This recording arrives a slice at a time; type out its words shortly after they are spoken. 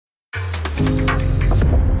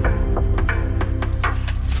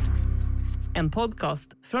En podcast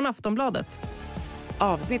från Aftonbladet.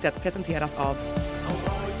 Avsnittet presenteras av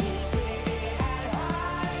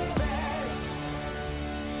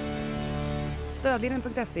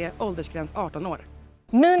Stödlinjen.se, åldersgräns 18 år.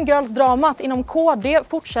 Mean Girls-dramat inom KD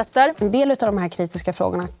fortsätter. En del av de här kritiska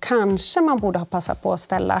frågorna kanske man borde ha passat på att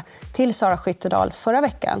ställa till Sara Skyttedal förra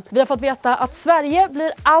veckan. Vi har fått veta att Sverige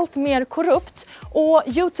blir allt mer korrupt och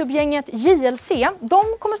YouTube-gänget JLC, de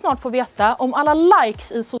kommer snart få veta om alla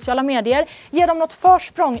likes i sociala medier ger dem något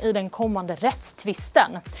försprång i den kommande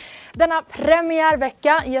rättstvisten. Denna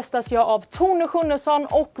premiärvecka gästas jag av Tone Schunnesson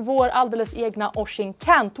och vår alldeles egna Oisin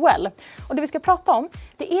Cantwell. Och det vi ska prata om,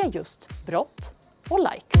 det är just brott och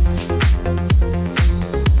likes.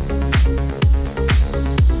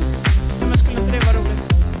 Men skulle inte det vara roligt?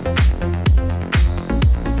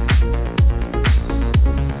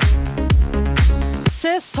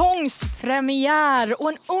 Säsongspremiär och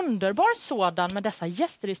en underbar sådan med dessa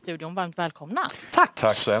gäster i studion. Varmt välkomna.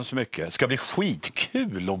 Tack så hemskt mycket. Det ska bli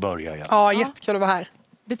skitkul att börja igen. Ja, jättekul att vara här.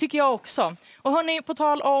 Det tycker jag också. Och hörni, på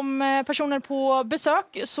tal om personer på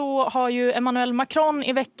besök så har ju Emmanuel Macrons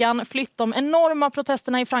i veckan flytt de enorma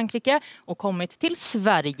protesterna i Frankrike och kommit till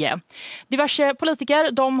Sverige. Diverse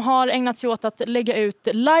politiker, de har ägnat sig åt att lägga ut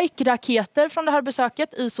like-raketer från det här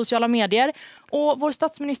besöket i sociala medier. Och vår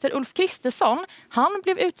statsminister Ulf Kristersson, han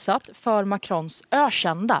blev utsatt för Macrons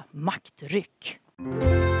ökända maktryck.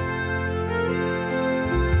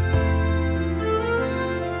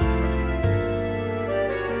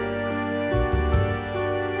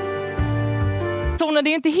 Det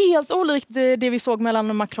är inte helt olikt det vi såg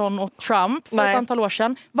mellan Macron och Trump för ett antal år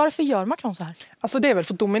sedan. Varför gör Macron så här? Alltså det är väl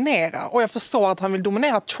för att dominera. Och jag förstår att han vill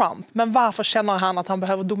dominera Trump. Men varför känner han att han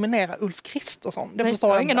behöver dominera Ulf Kristersson? Det förstår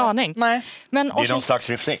jag ingen inte. aning. Nej. Men det är någon slags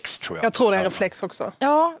reflex, tror jag. Jag tror det är en reflex också.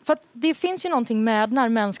 Ja, för att det finns ju någonting med när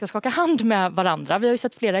män ska skaka hand med varandra. Vi har ju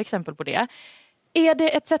sett flera exempel på det. Är det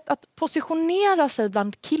ett sätt att positionera sig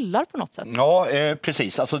bland killar på något sätt? Ja,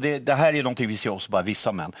 precis. Alltså det här är någonting vi ser hos bara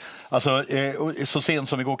vissa män. Alltså, så sent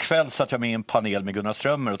som igår kväll satt jag med i en panel med Gunnar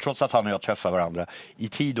Strömmer och trots att han och jag träffar varandra i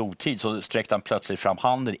tid och otid så sträckte han plötsligt fram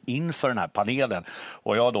handen inför den här panelen.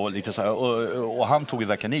 Och jag då lite så här, och han tog ju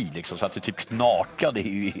verkligen i liksom, så att det typ knakade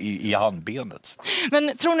i handbenet.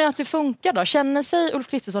 Men tror ni att det funkar då? Känner sig Ulf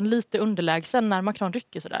Kristersson lite underlägsen när Macron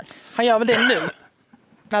rycker sådär? Han gör väl det nu.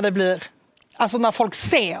 När det blir... Alltså när folk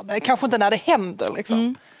ser det, kanske inte när det händer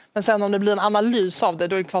liksom. Men sen om det blir en analys av det,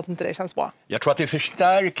 då är det klart inte det känns bra. Jag tror att det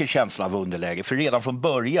förstärker känslan av underläge. För redan från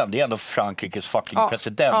början, det är ändå Frankrikes fucking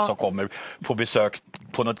president som kommer på besök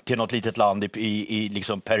till något litet land i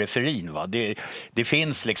liksom periferin. Va? Det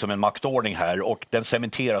finns liksom en maktordning här och den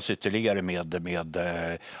cementeras ytterligare med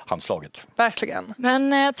handslaget. Verkligen.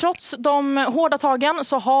 Men trots de hårda tagen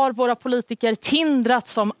så har våra politiker tindrat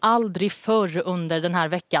som aldrig förr under den här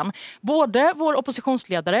veckan. Både vår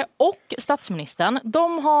oppositionsledare och statsministern,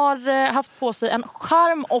 de har haft på sig en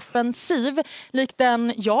charmoffensiv likt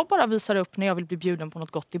den jag bara visar upp när jag vill bli bjuden på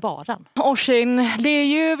något gott i baren. Oisin, det är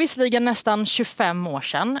ju visserligen nästan 25 år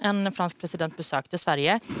sedan en fransk president besökte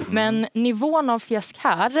Sverige. Men nivån av fjäsk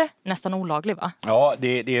här nästan olaglig, va? Ja,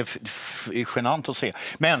 det är genant att se.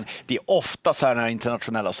 Men det är ofta så här när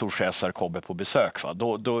internationella storchefar kommer på besök. Va?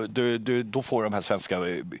 Då får de här svenska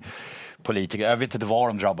politiker, jag vet inte vad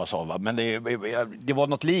de drabbas av, va? Men det var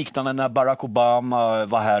något liknande när Barack Obama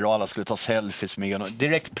var här och alla skulle ta selfies med honom.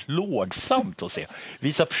 Direkt plågsamt att se.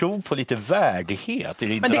 Visa prov på lite värdighet i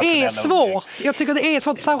det internationella. Men det är svårt. Jag tycker det är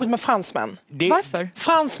svårt, särskilt med fransmän. Varför?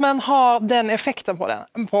 Fransmän har den effekten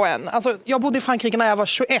på en. Alltså, jag bodde i Frankrike när jag var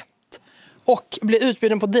 21. Och blev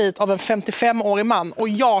utbjuden på dejt av en 55-årig man. Och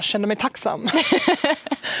jag kände mig tacksam.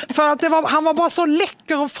 För att han var bara så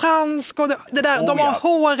läcker och fransk. Och det där, de har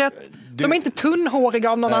håret. De är inte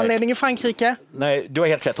tunnhåriga av någon anledning i Frankrike. Nej, du har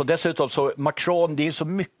helt rätt. Och dessutom så Macron, det är så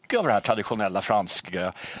mycket av det här traditionella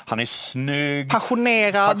franska. Han är snygg.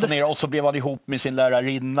 Passionerad. Och så blev han ihop med sin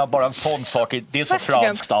lärarinna. Bara en sån sak. Det är så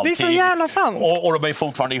franskt allting. Det är så jävla franskt. Och de är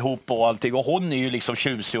fortfarande ihop och allting. Och hon är ju liksom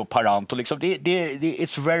tjusig och parant. Och liksom,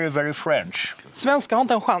 it's very, very French. Svenskar har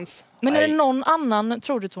inte en chans. Men är det någon annan,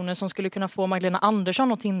 tror du Tone, som skulle kunna få Magdalena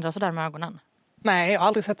Andersson att tindra sådär med ögonen? Nej, jag har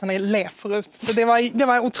aldrig sett henne le förut. Så det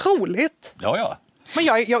var otroligt. Ja. Men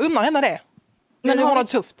jag undrar henne det. Men hon har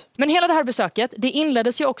tufft. Men hela det här besöket, det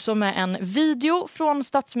inleddes ju också med en video från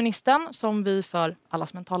statsministern som vi för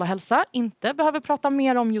allas mentala hälsa inte behöver prata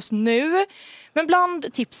mer om just nu. Men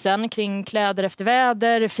bland tipsen kring kläder efter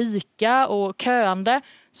väder, fika och köande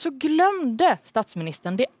så glömde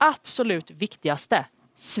statsministern det absolut viktigaste,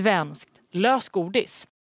 svenskt lösgodis.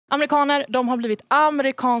 Amerikaner, de har blivit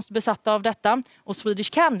amerikanskt besatta av detta och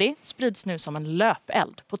Swedish Candy sprids nu som en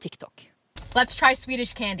löpeld på TikTok. Let's try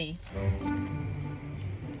Swedish candy.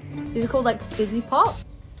 These are called like fizzy pop.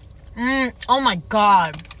 Oh my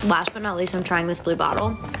god. Last but not least, I'm trying this blue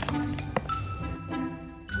bottle.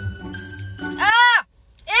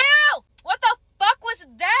 Ew! What the fuck was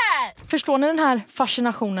that? Förstår ni den här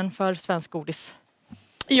fascinationen för svensk godis?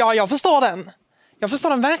 Ja, jag förstår den. Jag förstår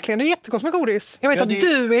den verkligen. Det är jättegott med godis. Jag vet att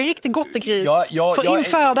du är en riktig gottegris. För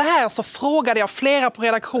inför det här så frågade jag flera på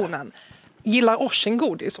redaktionen. Gillar Oisin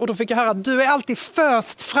godis? Och då fick jag höra att du är alltid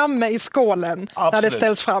först framme i skålen. Absolut. När det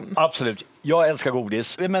ställs fram. Absolut. Jag älskar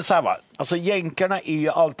godis. Men så här va, alltså jänkarna är ju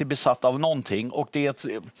alltid besatta av någonting och det är ett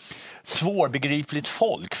svårbegripligt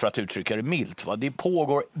folk för att uttrycka det milt. Va? Det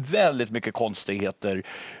pågår väldigt mycket konstigheter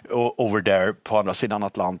over there på andra sidan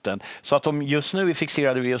Atlanten. Så att de just nu är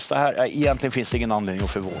fixerade vid just det här, egentligen finns det ingen anledning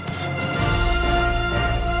att förvånas.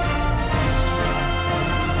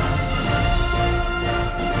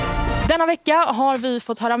 Denna vecka har vi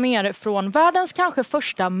fått höra mer från världens kanske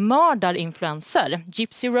första mördarinfluencer,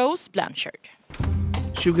 Gypsy Rose Blanchard.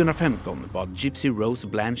 2015 bad Gypsy Rose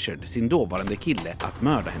Blanchard sin dåvarande kille att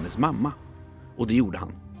mörda hennes mamma. Och det gjorde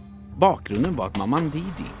han. Bakgrunden var att mamman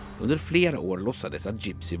Didi under flera år låtsades att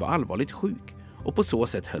Gypsy var allvarligt sjuk och på så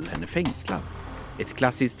sätt höll henne fängslad. Ett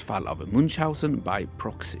klassiskt fall av Munchausen by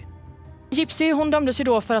proxy. Gypsy hon dömdes ju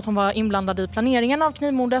då för att hon var inblandad i planeringen av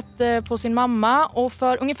knivmordet på sin mamma. Och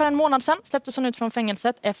för ungefär en månad sedan släpptes hon ut från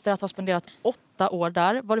fängelset efter att ha spenderat 8 år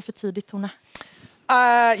där. Var det för tidigt, Tone?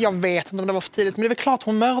 Jag vet inte om det var för tidigt, men det är väl klart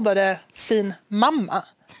hon mördade sin mamma.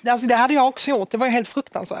 Alltså, det hade jag också gjort, det var ju helt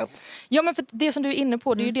fruktansvärt. Ja, men för det som du är inne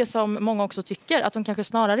på, det är ju det som många också tycker. Att hon kanske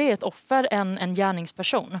snarare är ett offer än en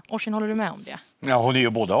gärningsperson. Oisin, håller du med om det? Ja, hon är ju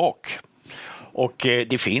båda och. Och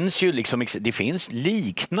det finns ju det finns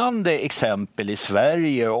liknande exempel i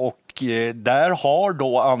Sverige och där har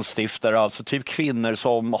då anstiftare, alltså typ kvinnor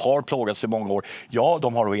som har plågats i många år, ja,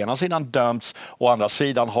 de har å ena sidan dömts, å andra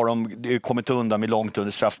sidan har de kommit undan med långt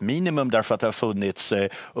under straffminimum därför att det har funnits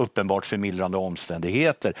uppenbart förmildrande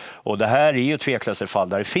omständigheter. Och det här är ju tveklöst ett fall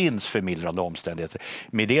där det finns förmildrande omständigheter.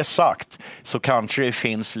 Med det sagt så kanske det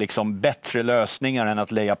finns liksom bättre lösningar än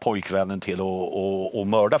att leja pojkvännen till och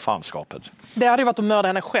mörda fanskapet. Det hade ju varit att mörda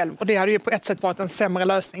henne själv och det hade ju på ett sätt varit en sämre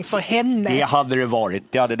lösning för henne. Det hade det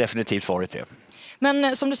varit. Det hade definitivt varit det.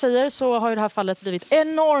 Men som du säger så har ju det här fallet blivit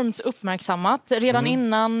enormt uppmärksammat. Redan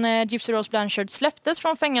innan Gypsy Rose Blanchard släpptes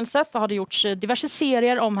från fängelset har det gjorts diverse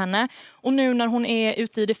serier om henne. Och nu när hon är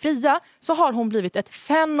ute i det fria så har hon blivit ett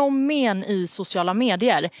fenomen i sociala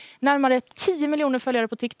medier. Närmare 10 miljoner följare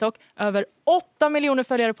på TikTok, över 8 miljoner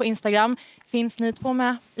följare på Instagram. Finns ni två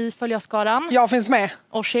med i följarskaran? Jag finns med.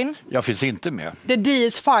 Oisin? Jag finns inte med. The D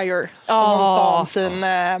is fire, som hon sa om sin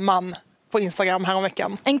man på Instagram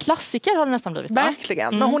häromveckan. En klassiker har det nästan blivit.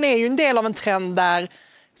 Verkligen, men hon är ju en del av en trend där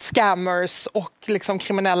scammers och liksom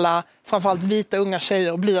kriminella, framförallt vita unga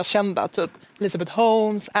tjejer, blir kända. Typ Elizabeth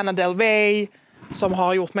Holmes, Anna Delvey, som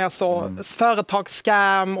har gjort mer så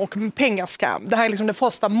företagsskam och pengaskam. Det här är liksom det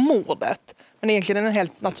första mordet, men egentligen en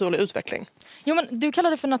helt naturlig utveckling. Jo, men du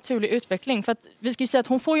kallar det för naturlig utveckling för att vi ska ju säga att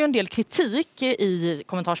hon får ju en del kritik i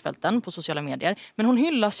kommentarsfälten på sociala medier, men hon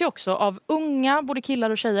hyllas ju också av unga, både killar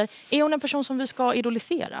och tjejer. Är hon en person som vi ska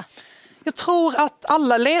idolisera? Jag tror att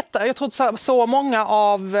alla letar. Jag tror att så många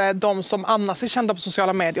av de som annars är kända på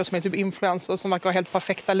sociala medier, som är typ influencers som verkar ha helt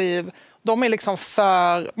perfekta liv, de är liksom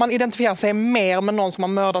man identifierar sig mer med någon som har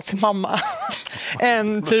mördat sin mamma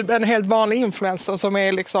än typ en helt vanlig influencer som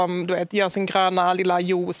är liksom, du vet, gör sin gröna lilla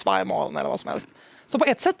juice varje morgon eller vad som helst. Så på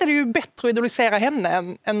ett sätt är det ju bättre att idolisera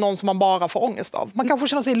henne än någon som man bara får ångest av. Man kanske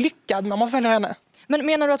känner sig lyckad när man följer henne. Men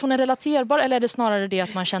menar du att hon är relaterbar eller är det snarare det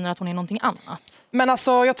att man känner att hon är någonting annat? Men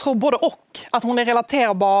alltså, jag tror både och. Att hon är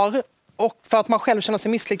relaterbar och för att man själv känner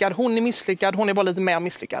sig misslyckad. Hon är misslyckad, hon är bara lite mer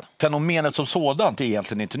misslyckad. Fenomenet som sådant är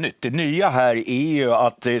egentligen inte nytt. Det nya här är ju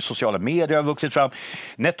att sociala medier har vuxit fram.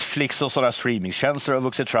 Netflix och sådana streamingtjänster har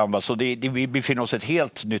vuxit fram. Så vi befinner oss i ett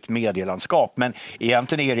helt nytt medielandskap. Men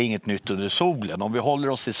egentligen är det inget nytt under solen. Om vi håller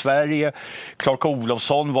oss till Sverige. Clark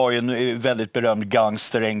Olofsson var ju en väldigt berömd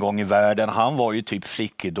gangster en gång i världen. Han var ju typ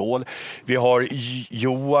flickidol. Vi har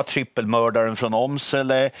Joa, trippelmördaren från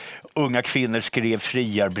Omsele. Unga kvinnor skrev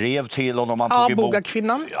friarbrev till honom.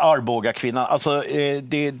 Arbogakvinnan. Alltså,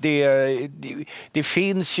 det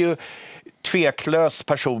finns ju tveklöst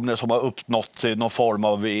personer som har uppnått någon form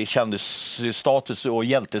av kändisstatus och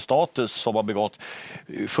hjältestatus som har begått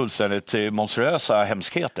fullständigt monstruösa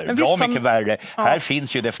hemskheter. Bra mycket värre. Ja. Här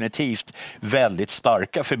finns ju definitivt väldigt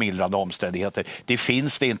starka förmildrande omständigheter. Det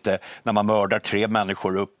finns det inte när man mördar 3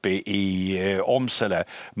 människor uppe i Omsele,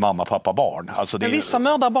 mamma, pappa, barn. Alltså men vissa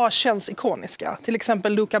mördare bara känns ikoniska. Till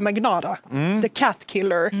exempel Luca Magnotta, The Cat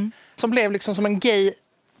Killer, som blev liksom som en gay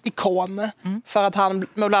ikon för att han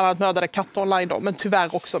bland annat mördade katter online då, men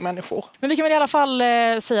tyvärr också människor. Men vi kan väl i alla fall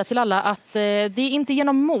säga till alla att det är inte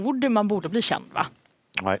genom mord man borde bli känd, va?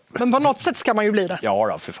 Nej. Men på något sätt ska man ju bli det. Ja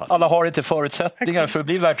då, för fan. Alla har inte förutsättningar för att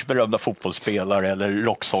bli världsberömda fotbollsspelare eller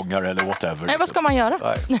rocksångare eller whatever. Nej, vad ska man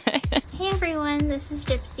göra? Hey everyone, this is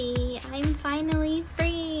Gypsy. I'm finally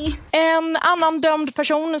free. En annan dömd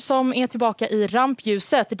person som är tillbaka i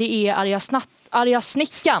rampljuset, det är arga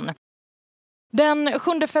snickan. Den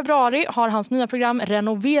 7 februari har hans nya program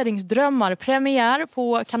Renoveringsdrömmar premiär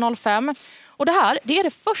på kanal 5. Och det är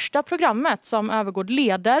det första programmet som Öfvergård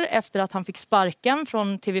leder efter att han fick sparken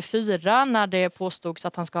från TV4 när det påstods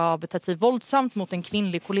att han ska ha betett sig våldsamt mot en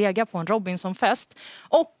kvinnlig kollega på en Robinsonfest.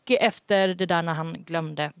 Och efter det där när han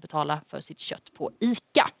glömde betala för sitt kött på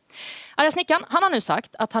ICA. Arga snickan, han har nu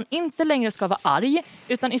sagt att han inte längre ska vara arg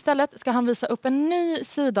utan istället ska han visa upp en ny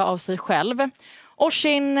sida av sig själv.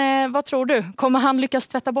 Oisin, vad tror du? Kommer han lyckas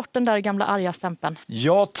tvätta bort den där gamla arga stämpeln?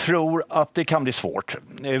 Jag tror att det kan bli svårt.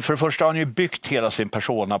 För det första har han ju byggt hela sin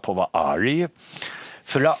persona på att vara arg.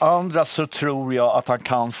 För det andra så tror jag att han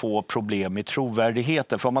kan få problem med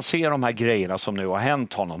trovärdigheten. För om man ser de här grejerna som nu har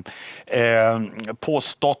hänt honom.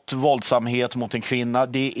 Påstått våldsamhet mot en kvinna.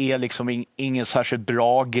 Det är liksom ingen särskilt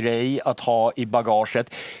bra grej att ha i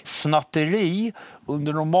bagaget. Snatteri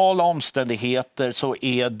under normala omständigheter så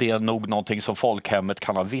är det nog någonting som folkhemmet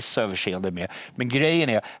kan ha viss överseende med. Men grejen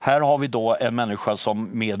är, här har vi då en människa som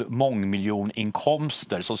med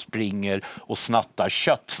mångmiljoninkomster som springer och snattar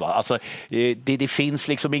kött. Va? Alltså, det finns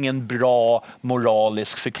liksom ingen bra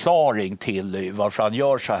moralisk förklaring till varför han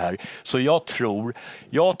gör så här. Så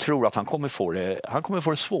jag tror att han kommer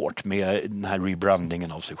få det svårt med den här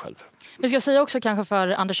rebrandingen av sig själv. Vi ska säga också kanske för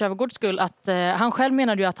Anders Öfvergårds skull att han själv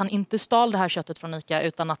menade ju att han inte stal det här köttet från ICA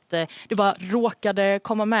utan att det bara råkade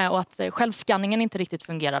komma med och att självskanningen inte riktigt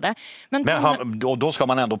fungerade. Men då ska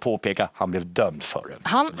man ändå påpeka att han blev dömd för det.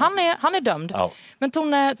 Han är dömd. Ja. Men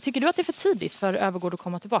Tone, tycker du att det är för tidigt för Öfvergård att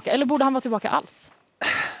komma tillbaka? Eller borde han vara tillbaka alls?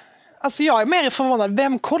 Alltså jag är mer förvånad.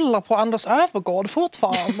 Vem kollar på Anders Öfvergård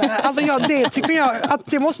fortfarande? Alltså det tycker jag att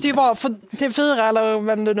det måste ju vara för TV4 eller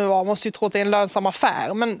vem det nu var måste ju tro att det är en lönsam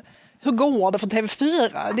affär. Men hur går det för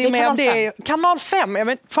TV4? Det är mer kanal 5.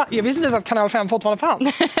 Jag visste inte ens att kanal 5 fortfarande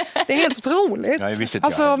fanns. Det är helt otroligt. Ja, jag visste inte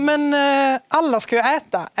alltså, men alla ska ju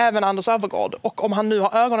äta, även Anders Öfvergård. Och om han nu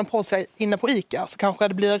har ögonen på sig inne på ICA så kanske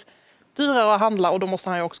det blir dyrare att handla och då måste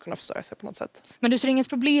han ju också kunna försörja sig på något sätt. Men du ser inget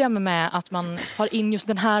problem med att man tar in just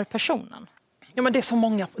den här personen? Ja, men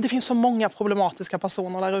det finns så många problematiska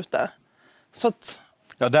personer där ute. Så att...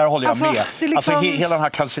 Ja, där håller jag med. Liksom... Alltså, hela den här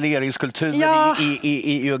cancelleringskulturen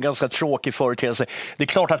är ju en ganska tråkig företeelse. Det är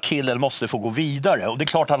klart att killen måste få gå vidare och det är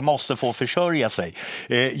klart att han måste få försörja sig.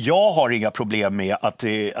 Jag har inga problem med att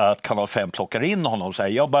kanal 5 plockar in honom. Så här.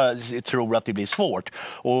 Jag bara tror att det blir svårt.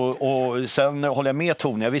 Och sen håller jag med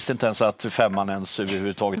Tone. Jag visste inte ens att 5:an ens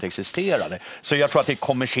överhuvudtaget existerade. Så jag tror att det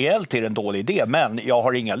kommersiellt är en dålig idé. Men jag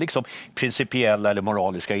har inga liksom, principiella eller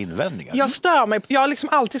moraliska invändningar. Jag har liksom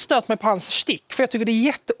alltid stört mig på hans stick. För jag tycker det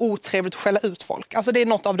är jätteotrevligt att skälla ut folk. Alltså det är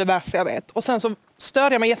något av det värsta jag vet. Och sen så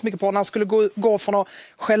störde jag mig jättemycket på när han skulle gå från att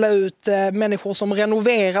skälla ut människor som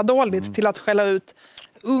renoverar dåligt till att skälla ut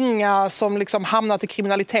unga som liksom hamnat i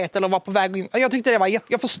kriminalitet eller var på väg in. Jag tyckte det var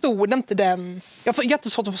jag förstod inte den. Jag får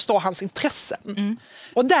jättesvårt att förstå hans intressen.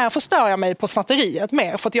 Och därför stör jag mig på snatteriet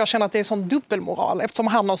mer för att jag känner att det är sån dubbelmoral eftersom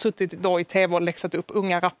han har suttit då i tv och läxat upp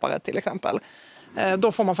unga rappare till exempel.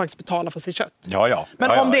 Då får man faktiskt betala för sitt kött.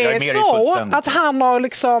 Men om det är så att han har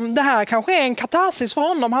liksom, det här kanske är en katarsis för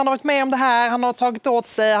honom. Han har varit med om det här, han har tagit åt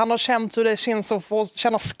sig, han har känt hur det känns att få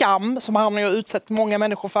känna skam som han har utsett många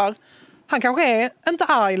människor för. Han kanske är inte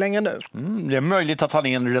arg längre nu. Det är möjligt att han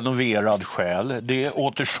är en renoverad själ. Det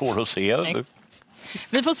återstår att se.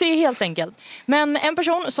 Vi får se helt enkelt. Men en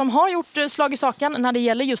person som har gjort slag i saken när det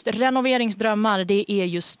gäller just renoveringsdrömmar, det är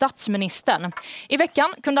ju statsministern. I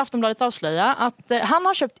veckan kunde Aftonbladet avslöja att han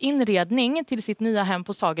har köpt inredning till sitt nya hem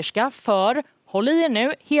på Sagerska för, håll i er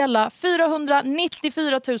nu, hela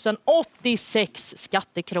 494 086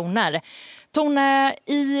 skattekronor. Tone,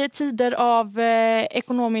 i tider av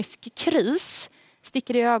ekonomisk kris,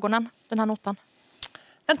 sticker det i ögonen den här notan?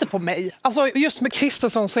 Inte på mig. Alltså just med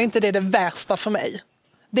Kristersson så är inte det värsta för mig.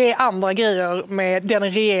 Det är andra grejer med den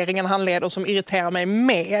regeringen han leder som irriterar mig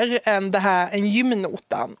mer än det här, en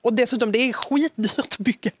gymnotan. Och dessutom, det är skitdyrt att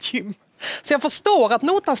bygga ett gym. Så jag förstår att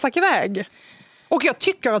notan stack iväg. Och jag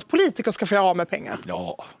tycker att politiker ska få göra av med pengar.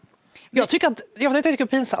 Ja. Jag tycker det är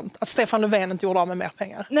pinsamt att Stefan Löfven inte gjorde av med mer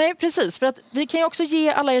pengar. Nej, precis. För att vi kan ju också ge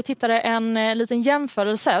alla er tittare en liten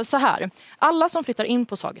jämförelse. Så här. Alla som flyttar in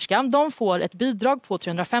på Sagerska, de får ett bidrag på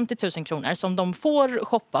 350 000 kronor som de får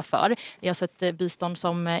shoppa för. Det är alltså ett bistånd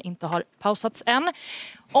som inte har pausats än.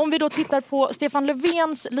 Om vi då tittar på Stefan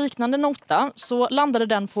Löfvens liknande nota så landade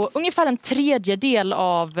den på ungefär en tredjedel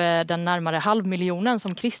av den närmare 500 000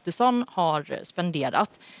 som Kristersson har spenderat.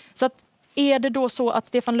 Så att är det då så att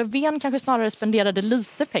Stefan Löfven kanske snarare spenderade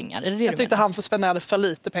lite pengar? Är det jag tyckte han spenderade för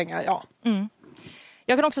lite pengar, ja. Mm.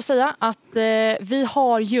 Jag kan också säga att vi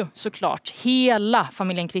har ju såklart hela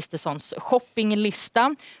familjen Kristerssons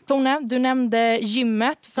shoppinglista. Tone, du nämnde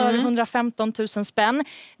gymmet för 115 000 spänn.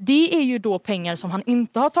 Det är ju då pengar som han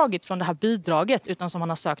inte har tagit från det här bidraget utan som han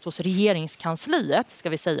har sökt hos regeringskansliet, ska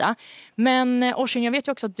vi säga. Men Oisin, jag vet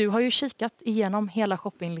ju också att du har ju kikat igenom hela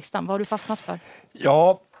shoppinglistan. Vad har du fastnat för?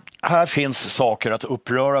 Ja, här finns saker att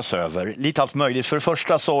uppröras över. Lite allt möjligt. För det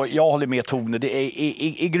första så, jag håller med Tone, det är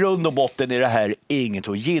i grund och botten är det här inget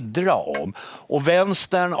att jiddra om. Och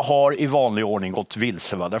vänstern har i vanlig ordning gått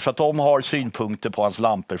vilse, va? Därför att de har synpunkter på hans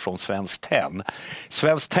lampor från Svensk Tenn.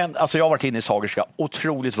 Svensk Tenn, alltså jag har varit inne i Sagerska,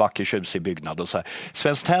 otroligt vacker tjusig byggnad och så här.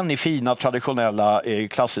 Svensk Tenn är fina, traditionella,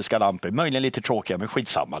 klassiska lampor. Möjligen lite tråkiga, men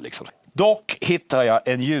skitsamma liksom. Dock hittar jag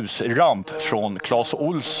en ljusramp från Clas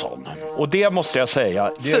Ohlson. Och det måste jag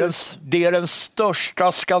säga, det är den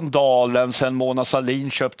största skandalen sedan Mona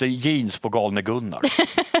Sahlin köpte jeans på Galne Gunnar.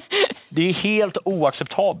 Det är helt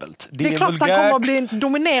oacceptabelt. Det är klart att han kommer att bli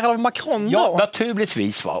dominerad av Macron då. Ja,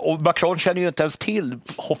 naturligtvis. Va? Och Macron känner ju inte ens till,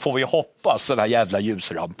 får vi hoppas, den här jävla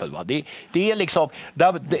ljusrampen. Va? Det är liksom,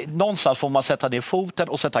 någonstans får man sätta ner foten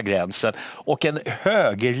och sätta gränsen. Och en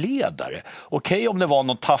högerledare, okej om det var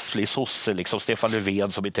någon tafflig sosse, liksom Stefan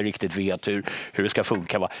Löfven som inte riktigt vet hur det ska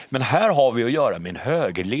funka. Va? Men här har vi att göra med en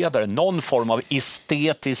högerledare. Någon form av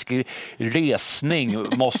estetisk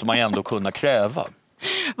resning måste man ändå kunna kräva.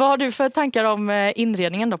 Vad har du för tankar om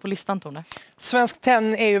inredningen då på listan, Tone? Svensk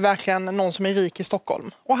Tenn är ju verkligen någon som är rik i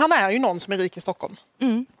Stockholm. Och han är ju någon som är rik i Stockholm.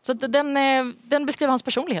 Mm. Så den beskriver hans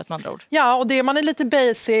personlighet med andra ord. Ja, och man är lite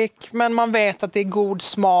basic, men man vet att det är god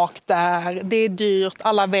smak där. Det är dyrt,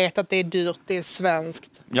 alla vet att det är dyrt, det är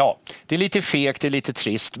svenskt. Ja, det är lite fegt, det är lite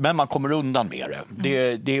trist, men man kommer undan med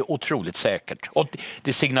det. Det är otroligt säkert. Och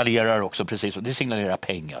det signalerar också precis, det signalerar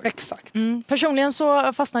pengar. Exakt. Personligen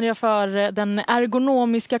så fastnade jag för den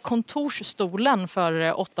ergonomiska kontorsstolen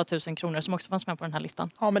för 8 000 kronor som också fanns med på den här listan.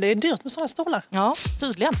 Ja, men det är dyrt med sådana stolar. Ja,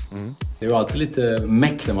 tydligen. Det är ju alltid lite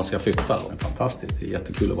meck när man ska flytta. Det är fantastiskt, det är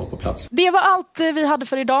jättekul att vara på plats. Det var allt vi hade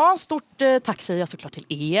för idag. Stort tack säger jag såklart till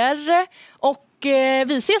er. Och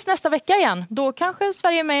vi ses nästa vecka igen. Då kanske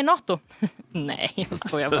Sverige är med i NATO. Nej, jag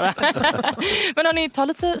skojar bara. Men hörni, ta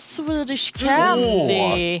lite Swedish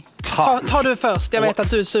candy. Ta du först, jag vet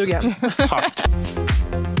att du är sugen. Tack.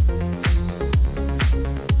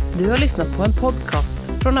 Du har lyssnat på en podcast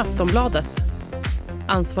från Aftonbladet.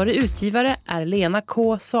 Ansvarig utgivare är Lena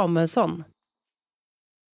K. Samuelsson.